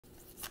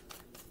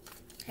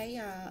Hey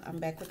y'all, I'm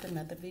back with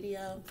another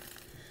video.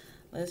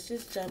 Let's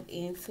just jump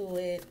into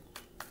it.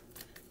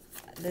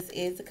 This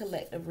is a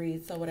collective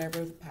read, so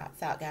whatever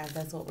pops out, guys,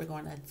 that's what we're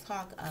going to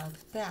talk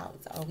about,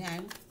 okay?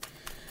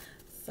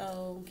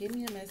 So give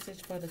me a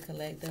message for the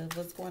collective.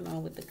 What's going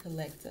on with the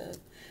collective?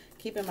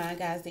 Keep in mind,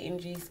 guys, the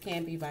energies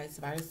can be vice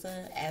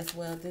versa as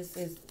well. This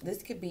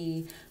could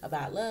be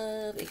about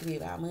love. It could be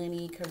about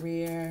money,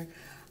 career.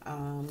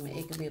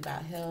 It could be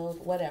about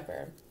health,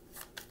 whatever.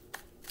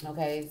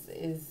 Okay,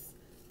 it's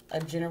a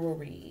general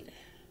read.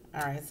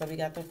 All right, so we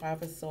got the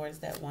Five of Swords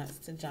that wants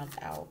to jump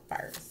out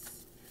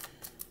first.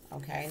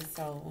 Okay,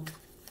 so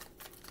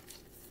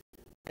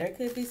there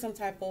could be some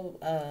type of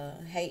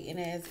hating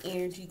ass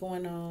energy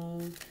going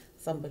on,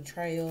 some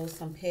betrayal,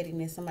 some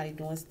pettiness, somebody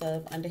doing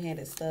stuff,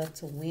 underhanded stuff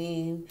to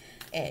win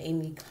at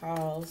any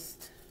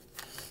cost.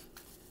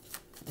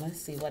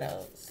 Let's see what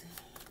else.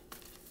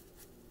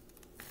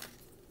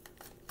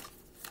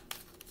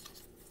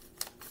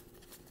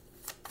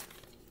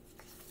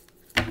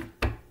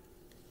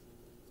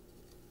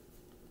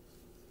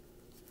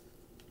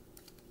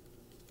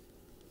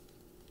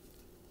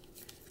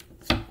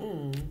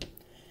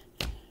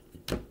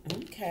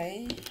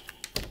 Okay.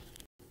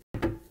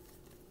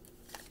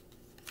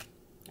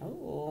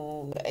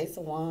 Oh, the Ace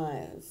of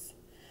Wands.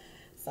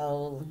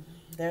 So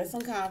there's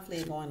some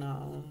conflict going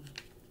on.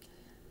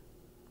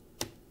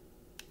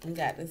 We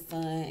got the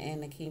Sun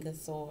and the King of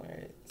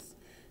Swords.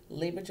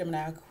 Libra,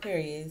 Gemini,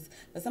 Aquarius.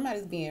 But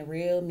somebody's being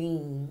real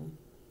mean.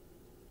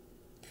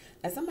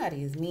 And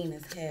somebody is mean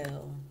as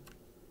hell.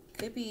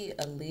 Could be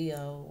a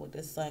Leo with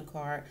the Sun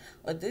card.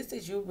 Or this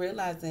is you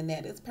realizing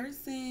that this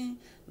person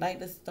like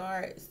to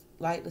start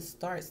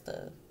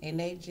stuff. And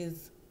they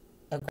just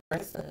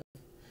aggressive.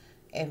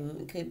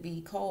 And could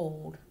be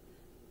cold.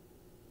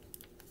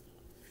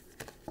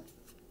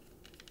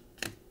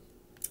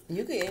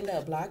 You could end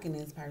up blocking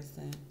this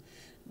person.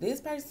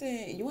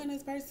 You and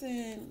this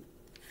person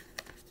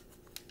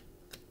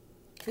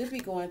could be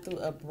going through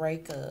a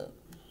breakup.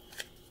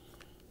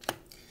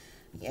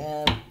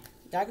 Yeah,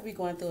 y'all could be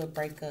going through a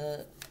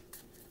breakup.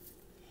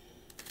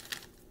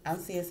 I'm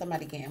seeing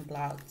somebody getting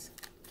blocked.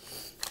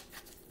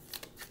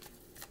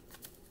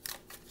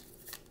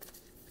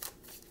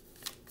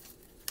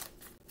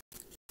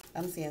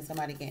 I'm seeing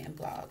somebody getting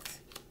blocked.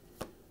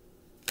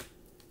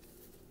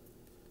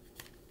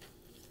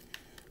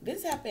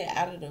 This happened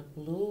out of the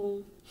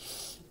blue.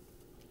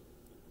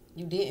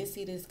 You didn't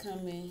see this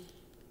coming.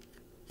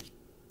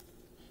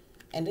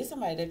 And this is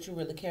somebody that you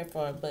really care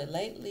for, but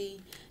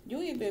lately you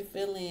ain't been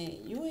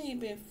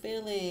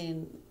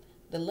feeling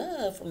the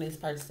love from this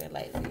person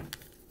lately.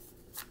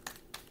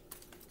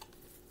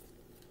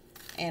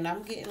 And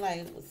I'm getting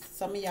like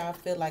some of y'all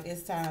feel like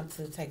it's time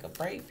to take a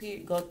break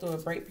period, go through a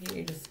break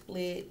period to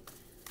split.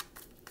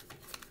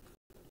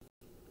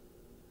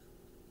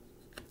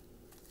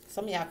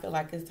 Some of y'all feel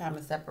like it's time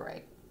to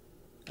separate.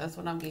 That's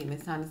what I'm getting.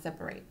 It's time to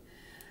separate.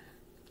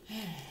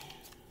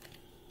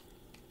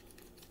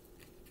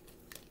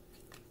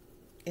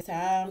 It's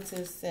time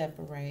to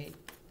separate.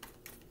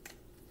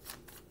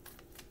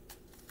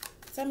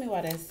 Tell me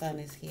why that Sun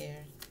is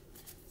here.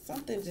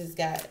 Something just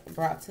got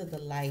brought to the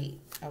light.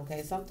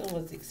 Okay, something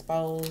was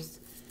exposed.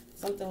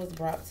 Something was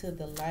brought to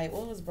the light.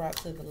 What was brought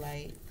to the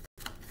light?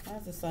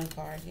 Why's the Sun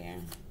card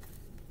here?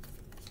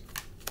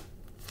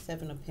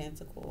 Seven of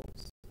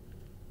Pentacles.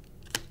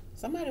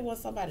 Somebody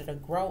wants somebody to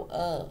grow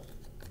up.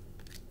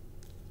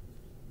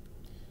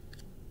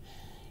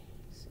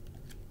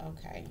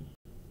 Okay.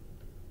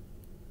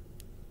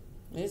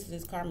 This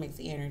is karmic's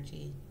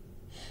energy.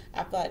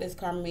 I feel like this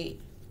karmic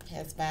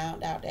has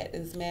found out that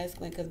this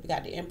masculine, because we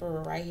got the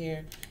Emperor right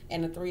here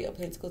and the Three of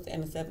Pentacles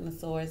and the Seven of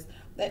Swords,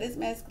 that this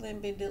masculine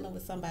been dealing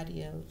with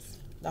somebody else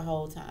the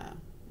whole time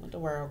with the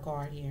World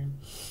card here.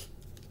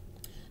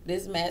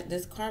 This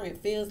karmic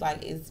feels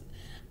like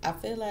I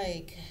feel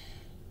like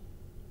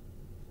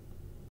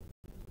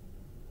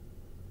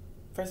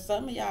for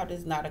some of y'all, this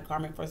is not a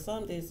karmic. For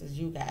some, this is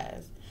you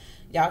guys.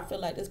 Y'all feel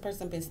like this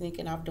person been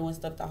sneaking off doing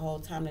stuff the whole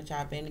time that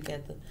y'all been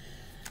together.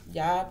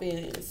 Y'all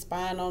been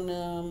spying on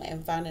them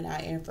and finding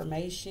out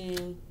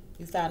information.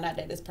 You found out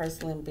that this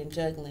person been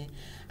juggling.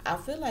 I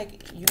feel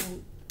like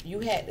you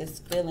had this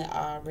feeling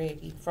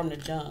already from the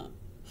jump.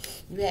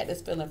 You had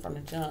this feeling from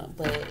the jump,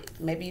 but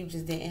maybe you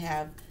just didn't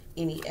have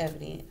any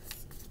evidence.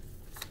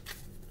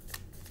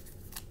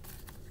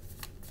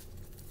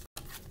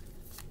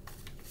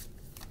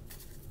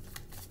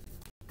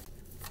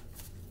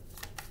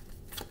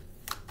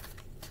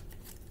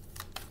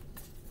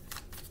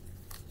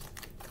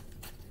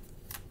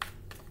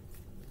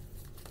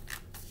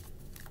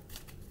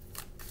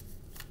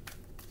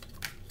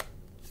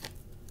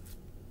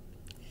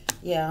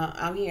 Yeah,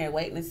 I'm here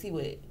waiting to see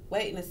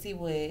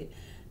what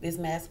this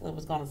masculine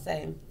was gonna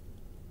say.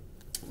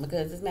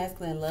 Because this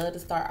masculine love to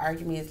start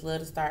arguments, love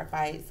to start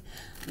fights,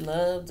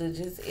 love to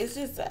it's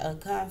just a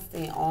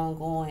constant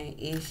ongoing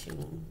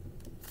issue.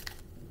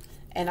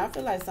 And I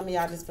feel like some of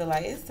y'all just feel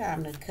like it's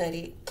time to cut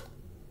it,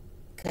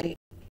 cut it,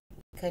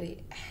 cut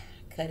it,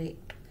 cut it,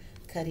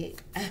 cut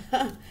it.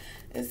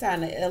 It's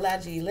time to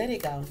LIG, let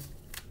it go.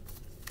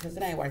 because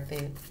it ain't worth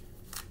it.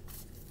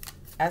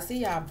 I see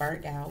y'all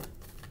burnt out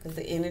because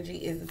the energy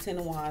is the Ten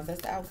of Wands.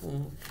 That's the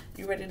outcome.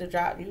 You ready to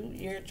drop?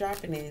 You're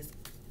dropping this.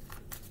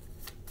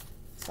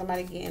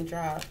 Somebody getting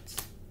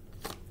dropped.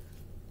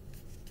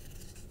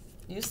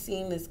 You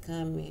seen this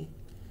coming.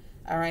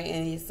 All right,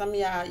 and some of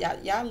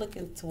y'all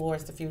looking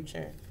towards the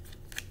future.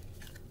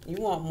 You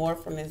want more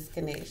from this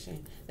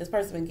connection. This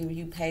person been giving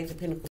you Page of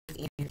Pentacles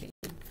energy.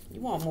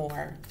 You want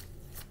more.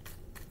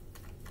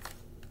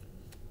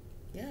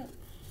 Yeah.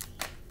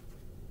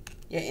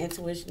 Your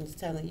intuition is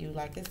telling you,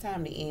 like, it's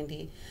time to end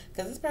it.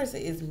 Because this person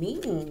is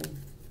mean.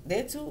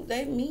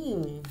 They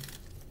mean.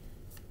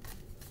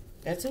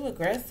 They're too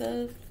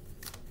aggressive.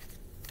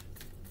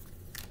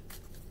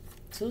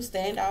 Too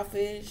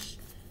standoffish.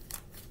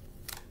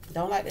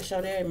 Don't like to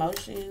show their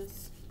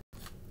emotions.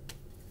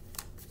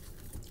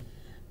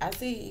 I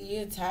see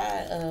you're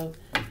tired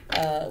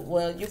of,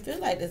 well, you feel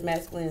like this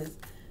masculine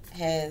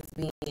has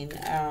been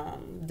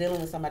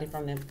dealing with somebody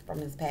from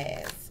his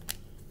past.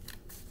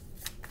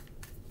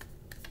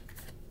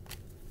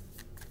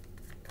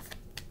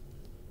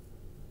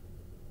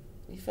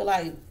 You feel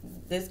like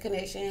this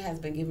connection has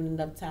been given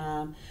enough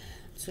time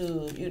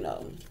to, you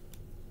know,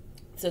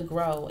 to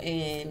grow,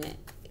 and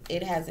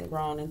it hasn't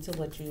grown into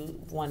what you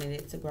wanted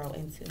it to grow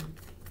into.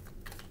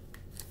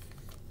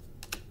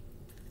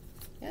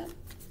 Yep.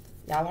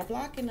 Y'all are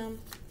blocking them.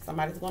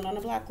 Somebody's going on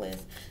the block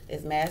list.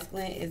 This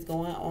masculine is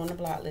going on the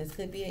block list.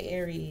 Could be an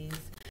Aries.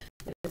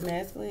 But this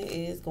masculine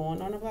is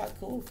going on the block.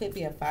 Cool. Could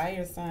be a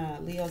fire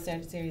sign. Leo,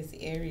 Sagittarius,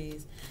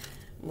 Aries.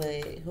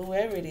 But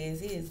whoever it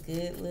is, he is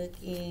good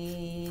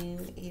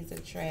looking. He's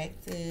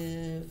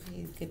attractive.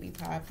 He could be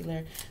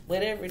popular.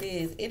 Whatever it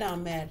is, it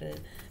don't matter.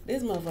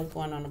 This motherfucker's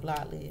going on the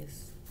block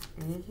list.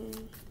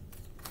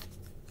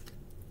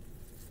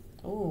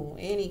 Oh,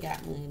 and he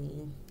got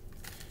money.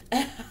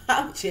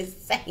 I'm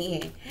just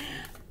saying.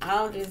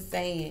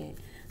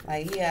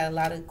 Like, he had a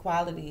lot of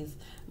qualities,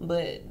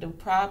 but the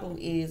problem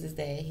is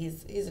that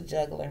he's a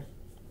juggler.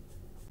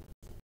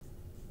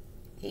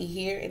 He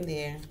here and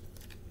there.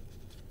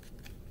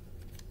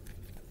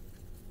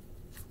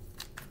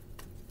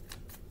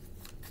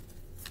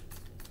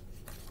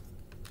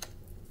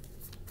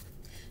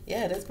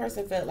 Yeah, this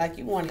person felt like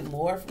you wanted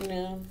more from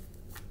them.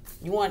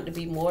 You wanted to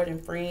be more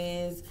than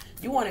friends.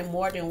 You wanted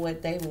more than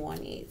what they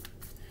wanted.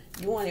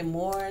 You wanted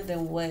more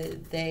than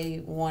what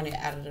they wanted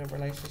out of the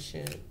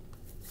relationship.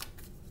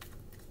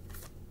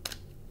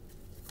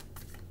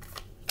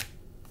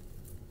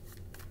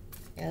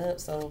 Yep,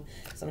 so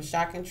some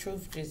shocking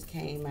truth just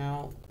came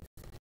out.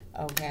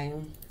 Okay.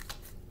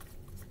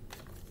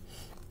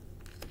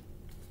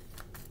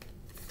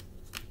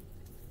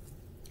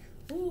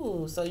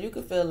 Ooh, so you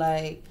could feel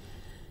like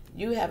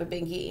you haven't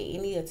been getting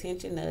any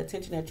attention, the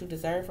attention that you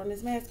deserve from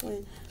this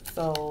masculine.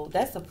 So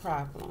that's a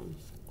problem.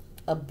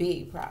 A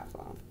big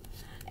problem.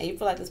 And you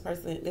feel like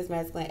this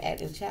masculine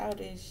acting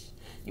childish.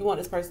 You want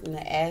this person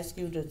to ask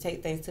you to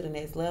take things to the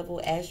next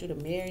level, ask you to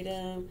marry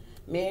him.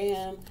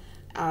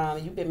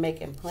 You've been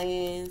making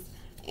plans,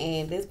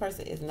 and this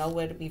person is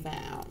nowhere to be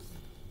found.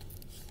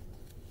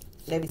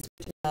 They be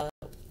switching up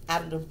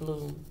out of the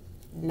blue,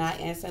 not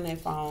answering their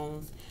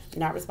phones,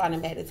 not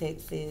responding back to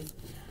texts,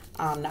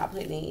 not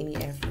putting in any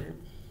effort.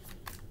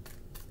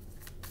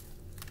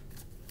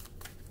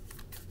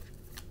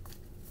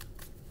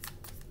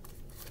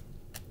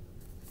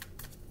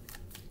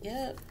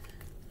 Yep.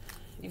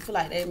 You feel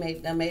like they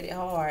made it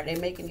hard. They're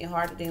making it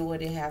harder than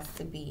what it has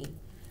to be.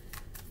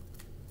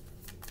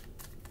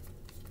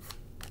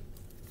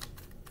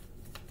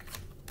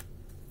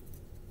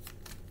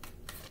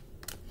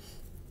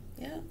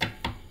 Yep.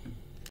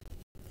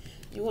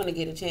 You want to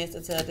get a chance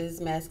to tell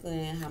this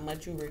masculine how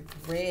much you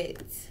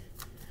regret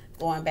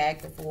going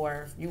back and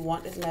forth. You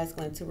want this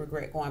masculine to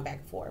regret going back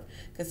and forth.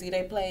 Because, see,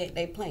 they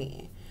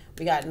playing.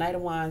 We got Knight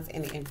of Wands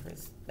and the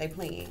Empress. They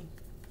playing.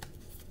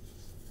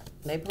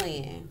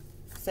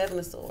 Seven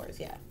of Swords,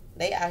 yeah.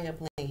 They out here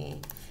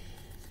playing.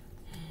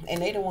 And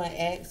they the one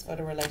asked for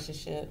the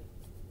relationship.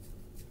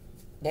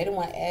 They the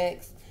one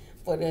asked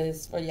for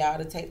y'all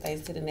to take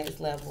things to the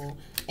next level.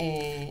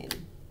 And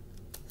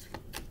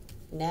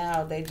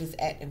now they just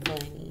acting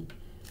funny.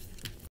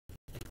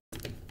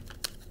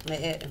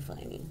 They're acting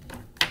funny.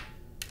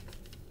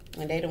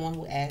 And they the one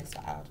who asked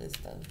for all this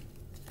stuff.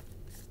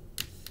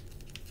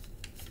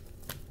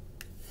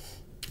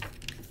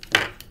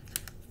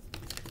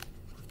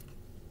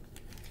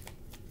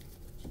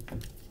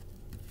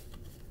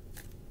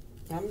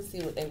 I'm going to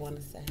see what they want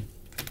to say.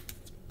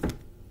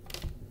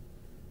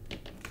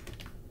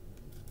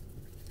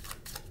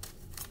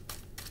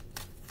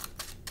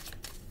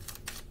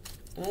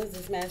 What does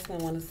this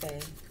masculine want to say?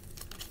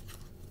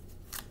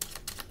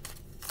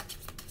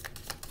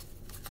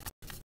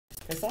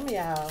 For some of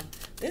y'all,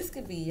 this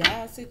could be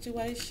y'all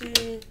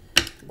situation,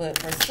 but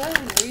for some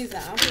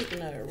reason, I'm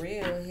picking up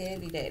real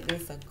heavy that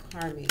this a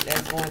karmic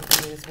that's going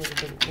through this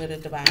with a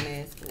divine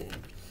masculine.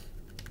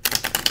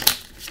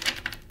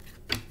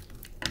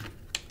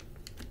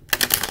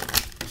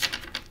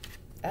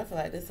 I feel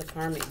like this is a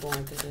karmic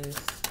going through this.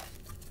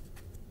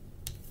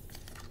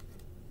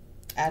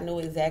 I knew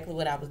exactly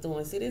what I was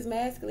doing. See, this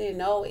masculine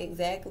know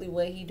exactly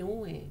what he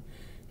doing.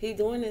 He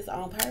doing this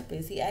on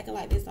purpose. He acting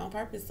like this on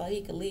purpose so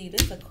he could leave.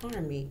 This is a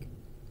karmic.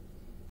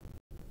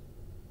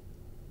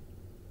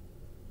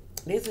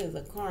 This is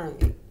a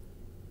karmic.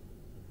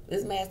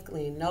 This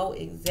masculine know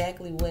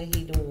exactly what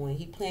he doing.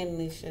 He planning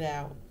this shit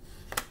out.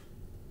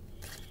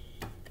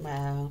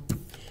 Wow.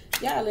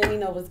 Y'all let me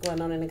know what's going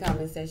on in the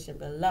comment section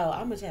below.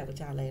 I'm going to chat with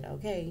y'all later,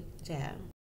 okay? Ciao.